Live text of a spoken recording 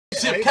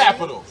Relationship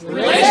capital.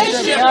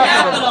 Relationship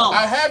capital.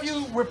 I have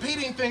you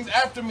repeating things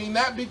after me,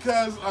 not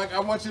because like I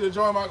want you to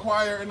join my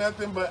choir or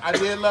nothing, but I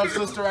did love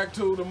Sister Act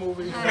 2, the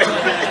movie.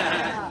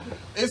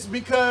 It's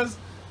because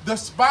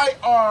despite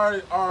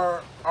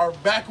our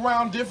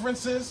background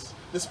differences,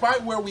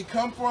 despite where we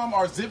come from,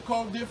 our zip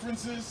code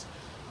differences,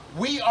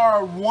 we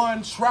are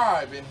one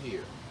tribe in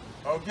here,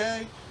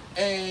 okay?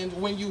 And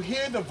when you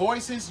hear the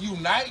voices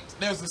unite,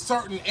 there's a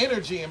certain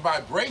energy and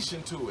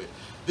vibration to it.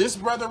 This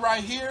brother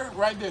right here,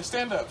 right there,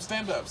 stand up,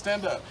 stand up,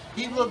 stand up.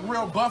 He looked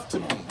real buff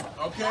to me,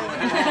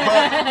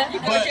 okay?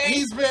 But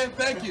he's been,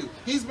 thank you,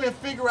 he's been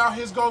figuring out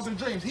his goals and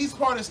dreams. He's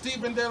part of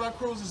Stephen De La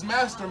Cruz's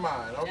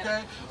mastermind,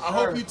 okay? I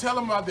hope you tell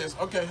him about this.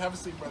 Okay, have a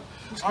seat, brother.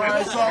 All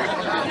right, so,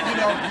 you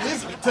know,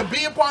 to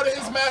be a part of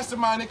his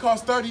mastermind, it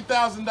costs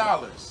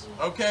 $30,000,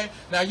 okay?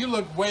 Now, you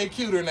look way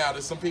cuter now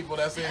than some people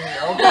that's in here,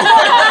 okay?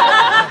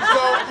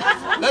 So,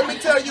 let me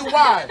tell you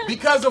why.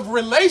 Because of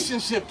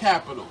relationship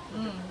capital.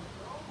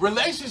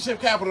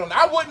 Relationship capital. And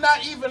I would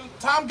not even,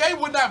 Tom Gay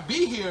would not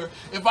be here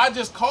if I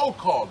just cold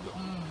called him.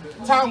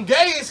 Tom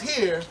Gay is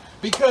here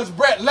because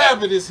Brett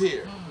Labit is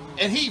here.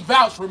 And he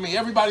vouched for me.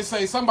 Everybody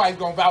say somebody's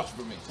going to vouch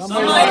for me.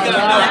 Somebody's going to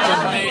vouch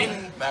for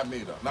me. Not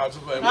me though. No,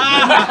 just playing with you.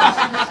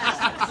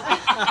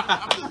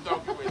 I'm just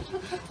joking with you.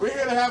 We're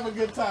here to have a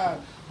good time.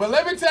 But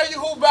let me tell you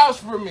who vouched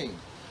for me.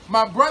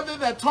 My brother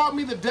that taught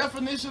me the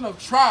definition of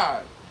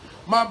tribe.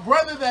 My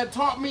brother that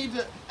taught me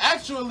to,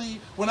 actually,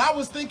 when I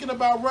was thinking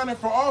about running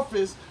for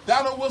office,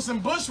 Donald Wilson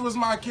Bush was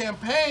my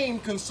campaign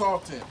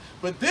consultant.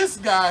 But this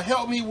guy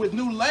helped me with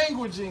new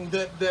languaging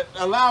that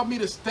allowed me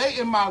to stay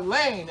in my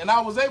lane. And I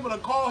was able to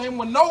call him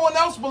when no one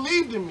else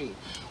believed in me.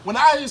 When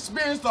I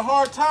experienced a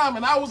hard time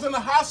and I was in the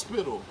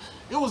hospital,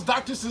 it was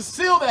Dr.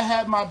 Cecile that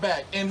had my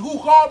back. And who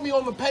called me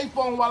on the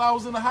payphone while I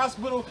was in the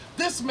hospital?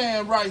 This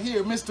man right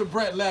here, Mr.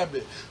 Brett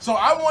Labit. So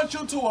I want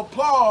you to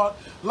applaud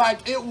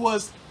like it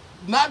was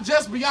not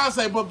just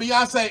Beyonce, but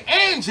Beyonce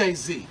and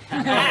Jay-Z. Ladies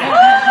and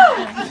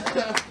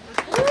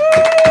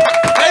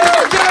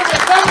gentlemen,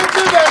 coming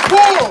to the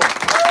pool,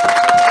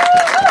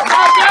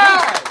 my guy,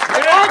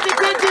 the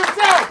architect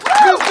himself,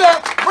 Mr.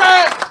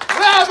 Brett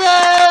Labit.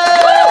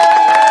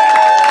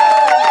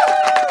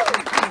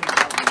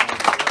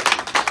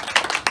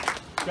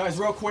 Guys,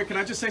 real quick, can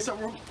I just say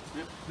something?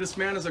 Yep. This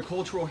man is a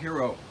cultural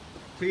hero.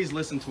 Please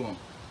listen to him.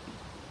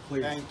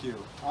 Please. Thank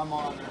you. I'm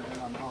honored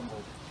and I'm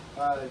humbled.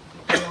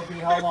 It'll be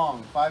how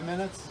long? 5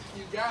 minutes?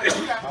 You got it.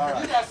 You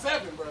got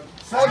 7, brother.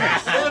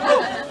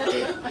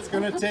 7. It's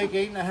going to take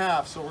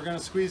 8.5, so we're going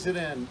to squeeze it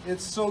in.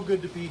 It's so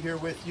good to be here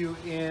with you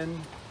in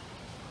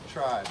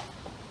Tribe.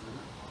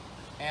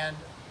 And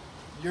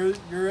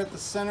you're at the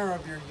center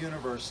of your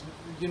universe.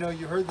 You know,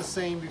 you heard the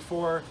saying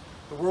before,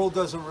 the world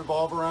doesn't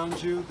revolve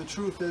around you. The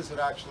truth is it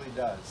actually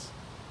does.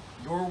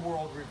 Your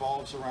world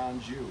revolves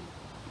around you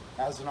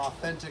as an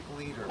authentic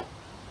leader.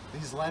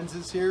 These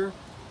lenses here,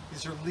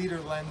 these are leader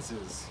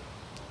lenses,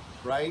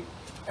 right?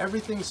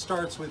 Everything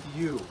starts with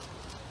you.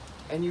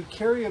 And you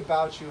carry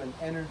about you an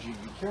energy,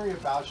 you carry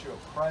about you a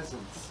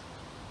presence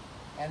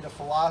and a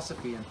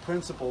philosophy and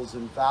principles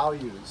and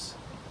values.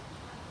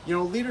 You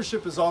know,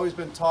 leadership has always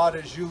been taught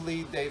as you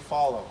lead, they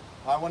follow.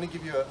 I want to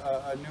give you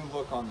a new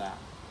look on that.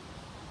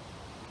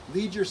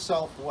 Lead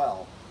yourself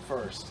well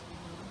first.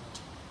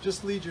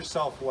 Just lead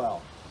yourself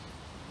well.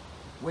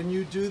 When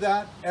you do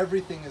that,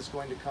 everything is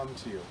going to come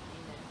to you.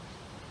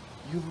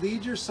 You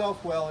lead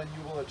yourself well and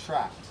you will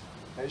attract.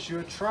 As you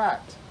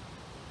attract,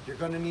 you're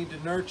going to need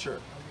to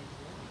nurture.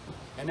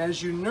 And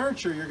as you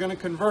nurture, you're going to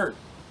convert.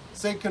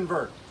 Say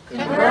convert.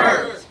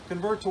 Convert.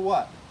 Convert to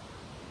what?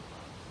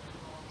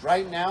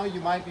 Right now,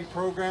 you might be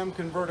programmed,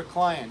 convert a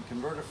client,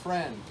 convert a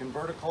friend,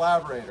 convert a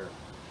collaborator.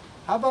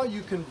 How about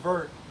you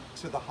convert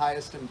to the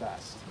highest and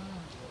best?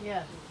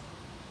 Yes.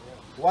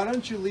 Why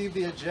don't you leave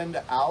the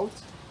agenda out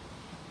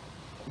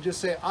and just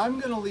say, I'm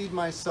going to lead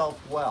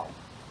myself well.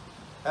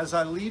 As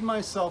I lead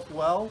myself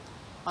well,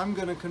 I'm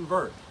going to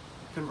convert.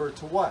 Convert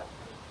to what?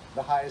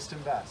 The highest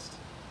and best.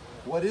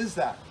 What is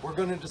that? We're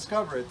going to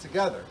discover it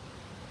together.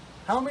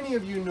 How many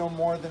of you know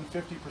more than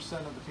 50%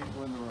 of the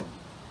people in the room?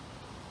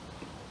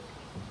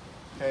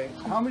 Okay.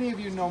 How many of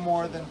you know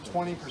more than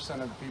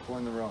 20% of the people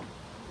in the room?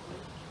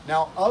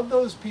 Now, of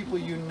those people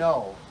you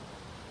know,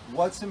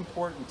 what's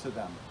important to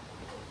them?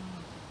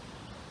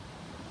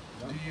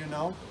 Do you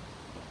know?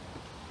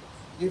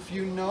 If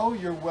you know,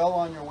 you're well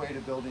on your way to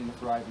building a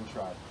thriving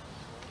tribe.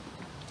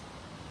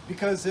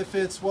 Because if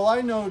it's, well,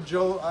 I know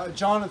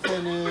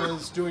Jonathan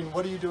is doing,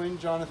 what are you doing,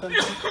 Jonathan?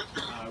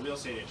 Real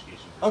estate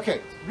education.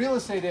 Okay, real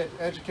estate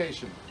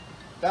education.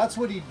 That's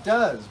what he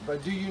does,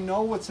 but do you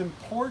know what's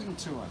important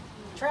to him?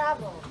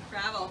 Travel.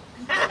 Travel.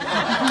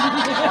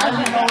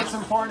 I do know what's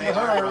important to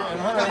her and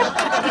her,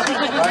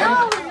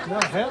 right?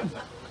 Not him.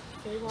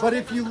 But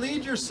if you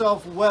lead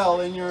yourself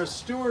well and you're a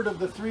steward of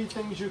the 3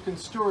 things you can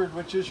steward,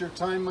 which is your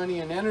time, money,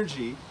 and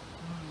energy,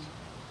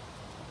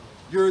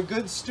 you're a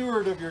good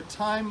steward of your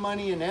time,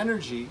 money, and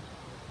energy,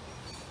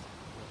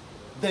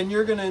 then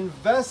you're going to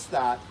invest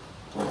that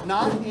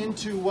not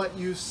into what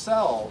you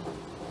sell,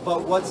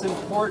 but what's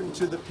important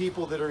to the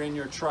people that are in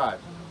your tribe.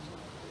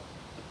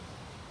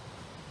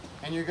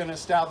 And you're going to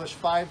establish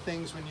 5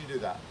 things when you do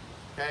that.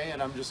 Okay,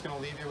 and I'm just going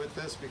to leave you with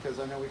this because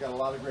I know we got a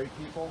lot of great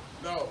people.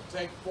 No,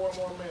 take 4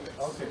 more minutes.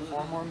 Okay,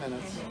 4 more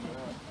minutes.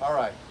 All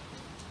right.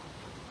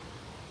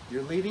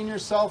 You're leading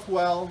yourself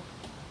well.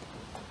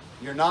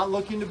 You're not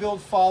looking to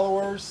build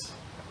followers.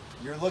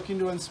 You're looking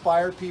to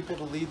inspire people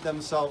to lead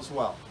themselves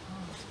well.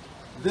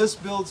 This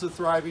builds a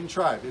thriving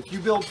tribe. If you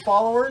build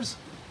followers,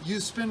 you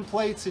spin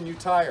plates and you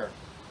tire.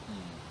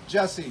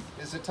 Jesse,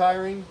 is it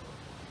tiring?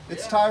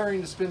 It's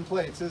tiring to spin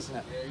plates, isn't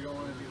it? Yeah, you don't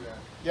want to do that.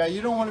 Yeah,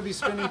 you don't want to be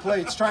spinning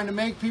plates trying to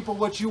make people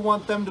what you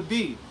want them to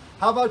be.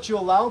 How about you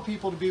allow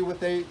people to be what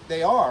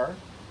they are,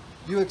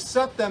 you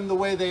accept them the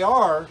way they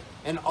are,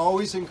 and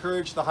always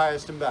encourage the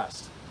highest and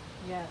best.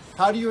 Yes.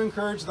 How do you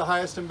encourage the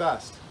highest and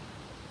best?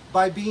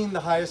 By being the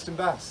highest and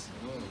best.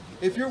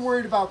 If you're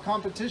worried about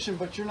competition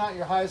but you're not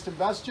your highest and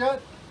best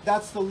yet,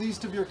 that's the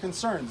least of your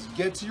concerns.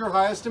 Get to your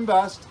highest and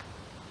best,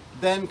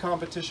 then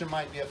competition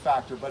might be a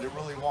factor, but it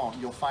really won't.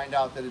 You'll find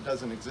out that it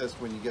doesn't exist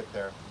when you get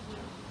there.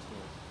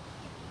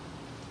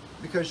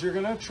 Because you're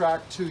going to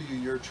attract to you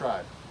your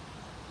tribe.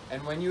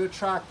 And when you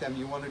attract them,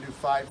 you want to do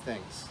 5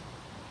 things.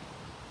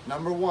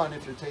 Number 1,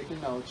 if you're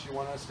taking notes, you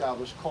want to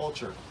establish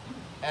culture.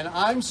 And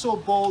I'm so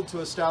bold to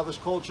establish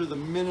culture the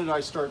minute I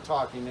start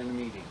talking in a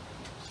meeting.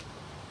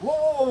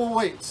 Whoa,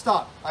 wait,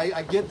 stop.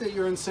 I get that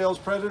you're in sales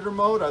predator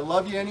mode. I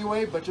love you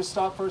anyway, but just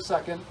stop for a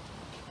second.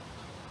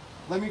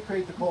 Let me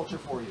create the culture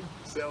for you.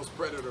 Sales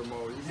predator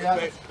mode.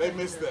 Yeah. They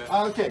missed that.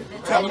 Okay.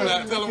 Tell them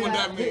what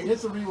that means. Hit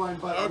the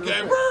rewind button.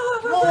 Okay.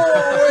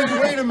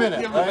 Whoa, wait a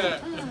minute. Give Right?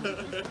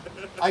 that.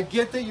 I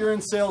get that you're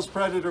in sales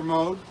predator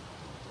mode.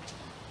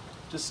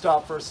 Just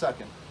stop for a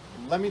second.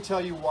 Let me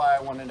tell you why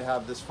I wanted to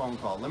have this phone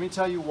call. Let me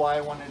tell you why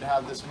I wanted to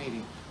have this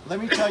meeting.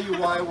 Let me tell you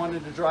why I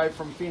wanted to drive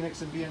from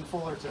Phoenix and be in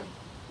Fullerton.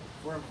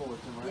 We're in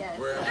Fullerton, right? Yes.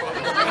 We're in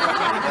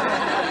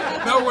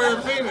Phoenix. No, we're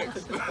in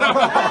Phoenix.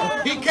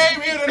 He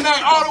came here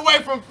tonight all the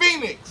way from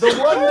Phoenix. The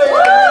one day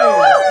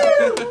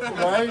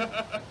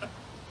right?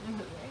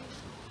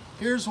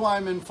 Here's why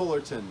I'm in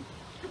Fullerton.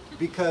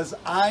 Because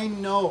I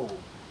know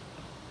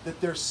that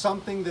there's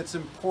something that's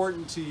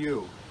important to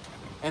you.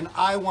 And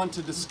I want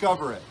to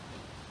discover it.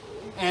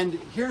 And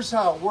here's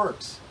how it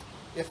works.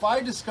 If I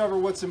discover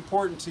what's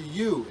important to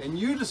you, and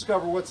you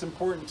discover what's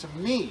important to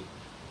me,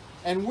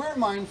 and we're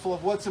mindful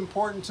of what's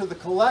important to the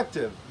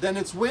collective, then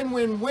it's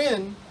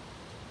win-win-win,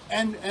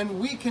 and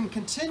we can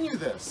continue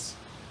this.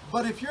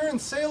 But if you're in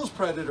sales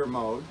predator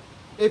mode,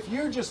 if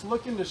you're just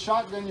looking to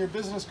shotgun your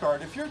business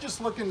card, if you're just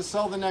looking to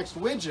sell the next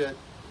widget,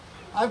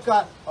 I've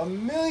got a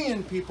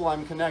million people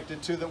I'm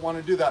connected to that want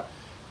to do that.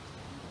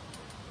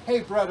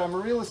 Hey, Brett, I'm a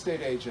real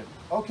estate agent.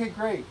 Okay,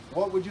 great.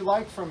 What would you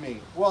like from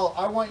me? Well,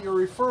 I want your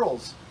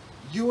referrals.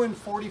 You and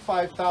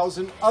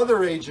 45,000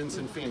 other agents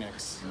in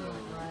Phoenix.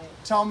 Right.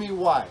 Tell me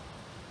why.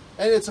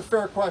 And it's a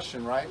fair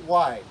question, right?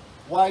 Why?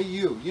 Why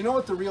you? You know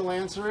what the real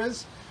answer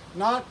is?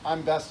 Not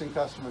I'm best in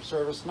customer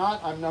service,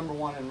 not I'm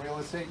 #1 in real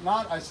estate,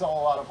 not I sell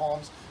a lot of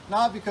homes,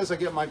 not because I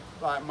get my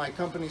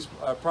company's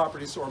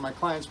properties or my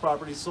client's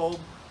properties sold.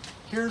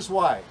 Here's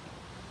why.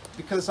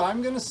 Because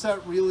I'm going to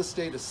set real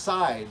estate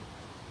aside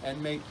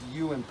and make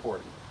you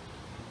important.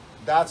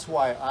 That's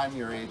why I'm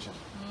your agent.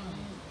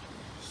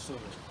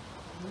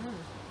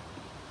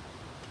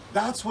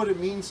 That's what it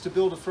means to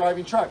build a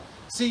thriving tribe.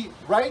 See,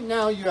 right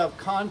now you have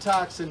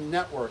contacts and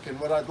network, and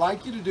what I'd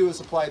like you to do is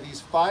apply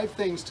these 5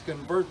 things to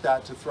convert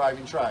that to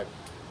thriving tribe.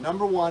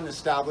 Number 1,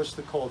 establish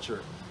the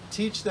culture.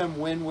 Teach them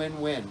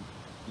win-win-win.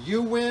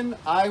 You win,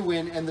 I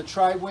win, and the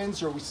tribe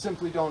wins, or we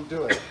simply don't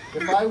do it.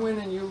 If I win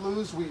and you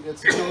lose,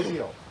 it's no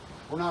deal.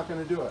 We're not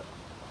going to do it.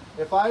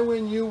 If I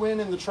win, you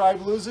win, and the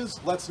tribe loses,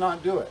 let's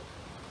not do it.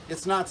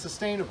 It's not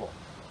sustainable.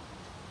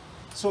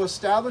 So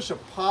establish a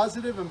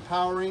positive,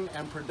 empowering,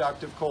 and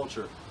productive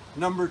culture.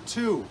 Number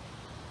 2,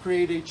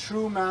 create a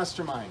true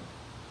mastermind.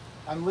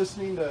 I'm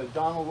listening to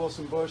Donald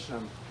Wilson Bush, and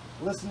I'm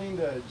listening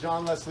to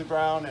John Leslie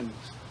Brown, and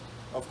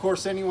of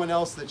course anyone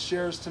else that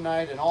shares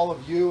tonight, and all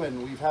of you,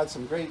 and we've had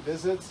some great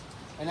visits.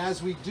 And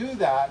as we do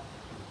that,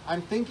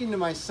 I'm thinking to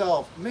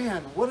myself,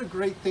 man, what a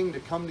great thing to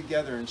come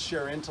together and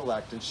share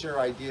intellect and share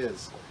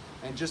ideas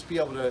and just be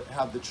able to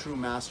have the true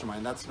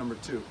mastermind. That's number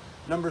 2.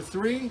 Number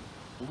 3,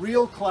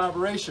 real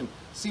collaboration.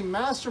 See,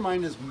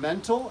 mastermind is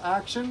mental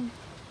action.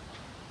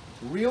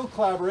 Real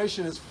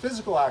collaboration is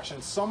physical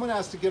action. Someone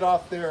has to get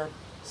off their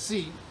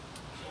seat.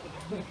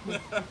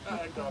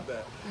 I got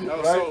that.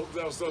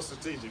 That was so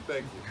strategic.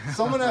 Thank you.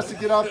 Someone has to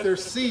get off their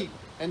seat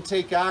and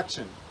take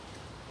action.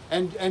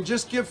 And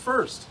just give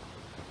first.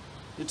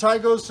 Your tie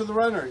goes to the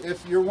runner.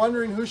 If you're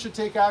wondering who should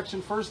take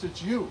action first,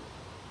 it's you.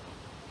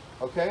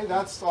 Okay?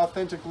 That's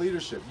authentic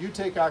leadership. You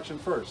take action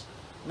first.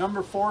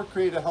 Number 4,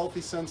 create a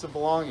healthy sense of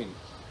belonging.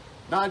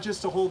 Not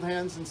just to hold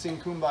hands and sing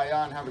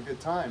Kumbaya and have a good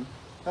time.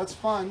 That's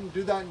fun.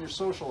 Do that in your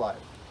social life.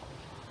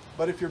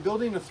 But if you're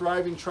building a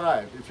thriving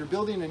tribe, if you're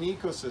building an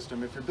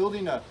ecosystem, if you're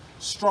building a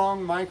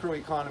strong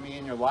microeconomy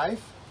in your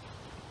life,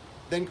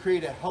 then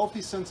create a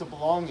healthy sense of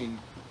belonging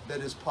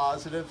that is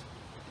positive,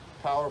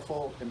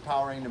 powerful,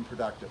 empowering, and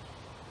productive.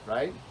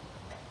 Right?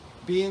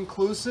 Be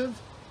inclusive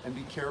and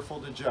be careful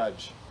to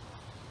judge.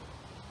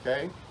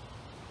 okay?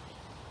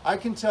 I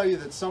can tell you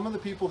that some of the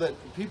people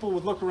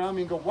would look around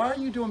me and go, why are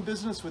you doing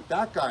business with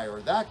that guy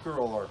or that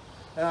girl?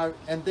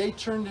 And they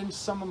turned into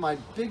some of my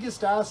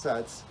biggest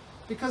assets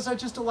because I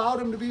just allowed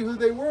them to be who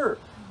they were.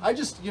 I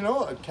just, you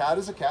know, a cat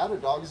is a cat, a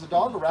dog is a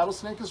dog, a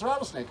rattlesnake is a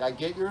rattlesnake. I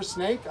get you're a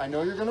snake, I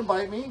know you're gonna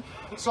bite me,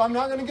 so I'm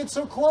not gonna get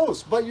so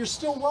close, but you're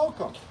still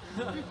welcome.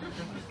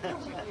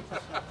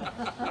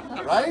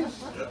 Right?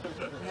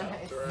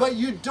 But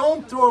you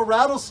don't throw a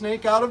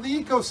rattlesnake out of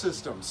the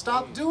ecosystem.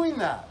 Stop doing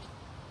that.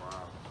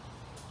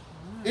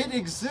 It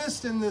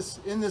exists in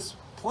this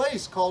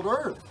place called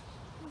Earth,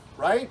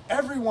 right?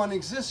 Everyone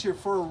exists here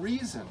for a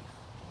reason.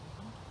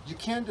 You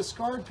can't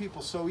discard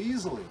people so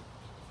easily.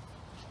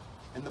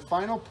 And the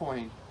final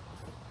point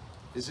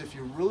is, if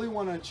you really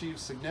want to achieve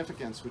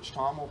significance, which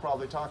Tom will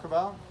probably talk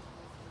about,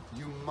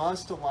 you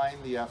must align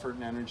the effort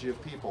and energy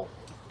of people.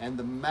 And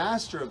the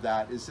master of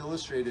that is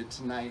illustrated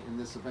tonight in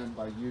this event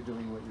by you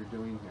doing what you're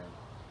doing here.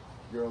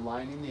 You're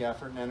aligning the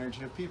effort and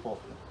energy of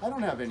people. I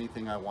don't have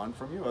anything I want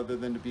from you other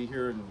than to be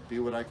here and be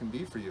what I can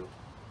be for you.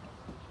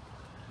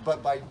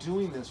 But by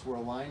doing this, we're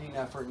aligning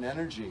effort and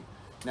energy.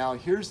 Now,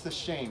 here's the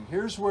shame.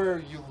 Here's where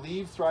you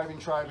leave Thriving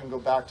Tribe and go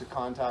back to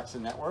contacts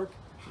and network,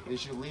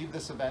 is you leave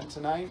this event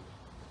tonight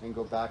and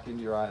go back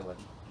into your island.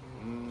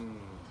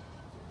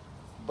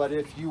 But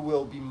if you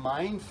will be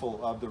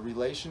mindful of the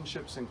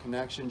relationships and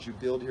connections you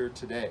build here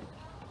today,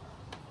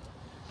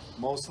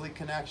 mostly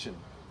connection.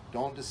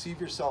 Don't deceive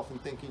yourself in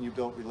thinking you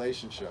built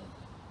relationship.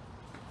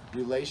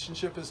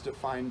 Relationship is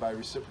defined by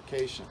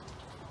reciprocation.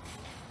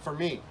 For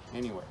me,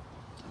 anyway.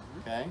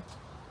 Okay?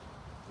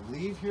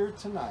 Leave here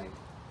tonight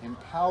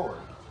empowered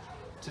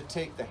to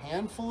take the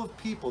handful of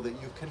people that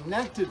you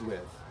connected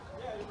with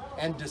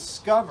and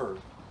discover,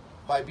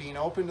 by being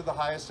open to the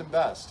highest and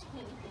best,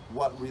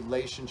 what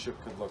relationship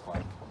could look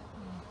like.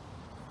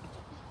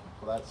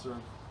 Well, that's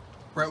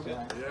Brett. Give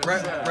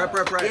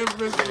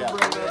Mr. Yeah.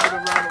 Brett Labit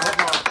a round of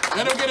applause.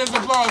 Let him get his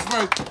applause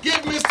first.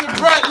 Give Mr.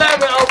 Brett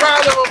Labit a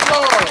round of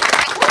applause.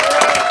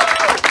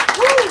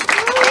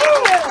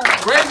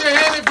 Raise your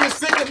hand if you're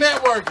sick of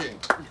networking.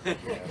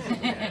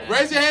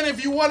 Raise your hand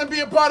if you want to be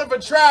a part of a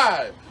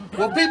tribe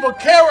where people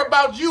care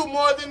about you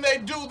more than they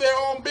do their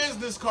own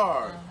business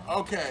card.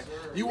 Okay,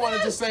 you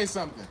wanted to say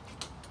something.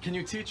 Can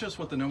you teach us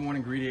what the #1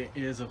 ingredient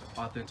is of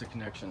authentic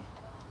connection?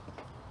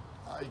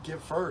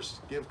 Give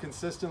first, give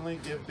consistently,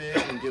 give big,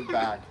 and give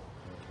back.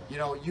 You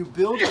know, you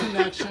build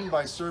connection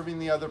by serving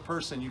the other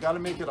person. You got to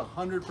make it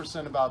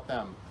 100% about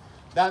them.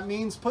 That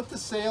means put the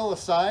sale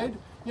aside.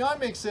 You know, I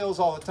make sales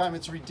all the time.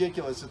 It's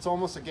ridiculous. It's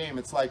almost a game.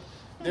 It's like,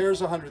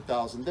 there's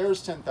 100,000,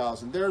 there's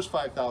 10,000, there's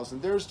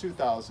 5,000, there's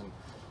 2,000.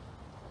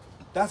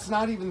 That's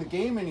not even the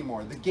game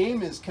anymore. The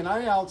game is, can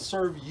I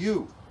outserve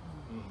you?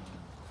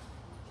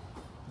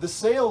 The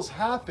sales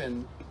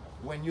happen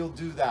when you'll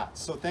do that.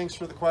 So thanks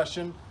for the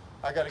question.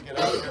 I got to get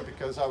out of here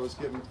because I was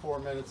given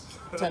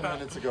 10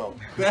 minutes ago.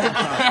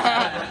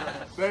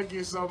 Thank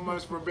you so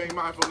much for being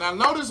mindful. Now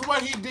notice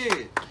what he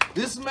did.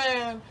 This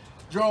man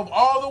drove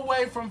all the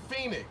way from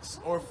Phoenix,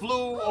 or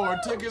flew, or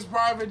took his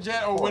private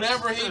jet, or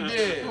whatever he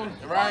did,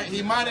 right?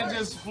 He might have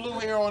just flew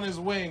here on his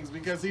wings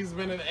because he's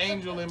been an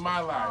angel in my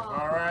life,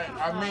 all right?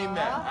 I mean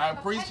that. I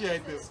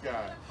appreciate this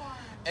guy.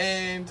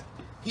 And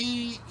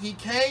he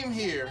came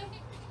here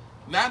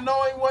not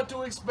knowing what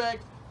to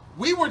expect.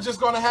 We were just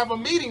going to have a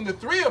meeting, the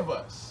three of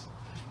us.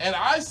 And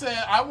I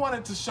said I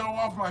wanted to show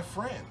off my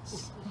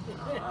friends.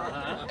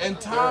 And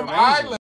Tom Island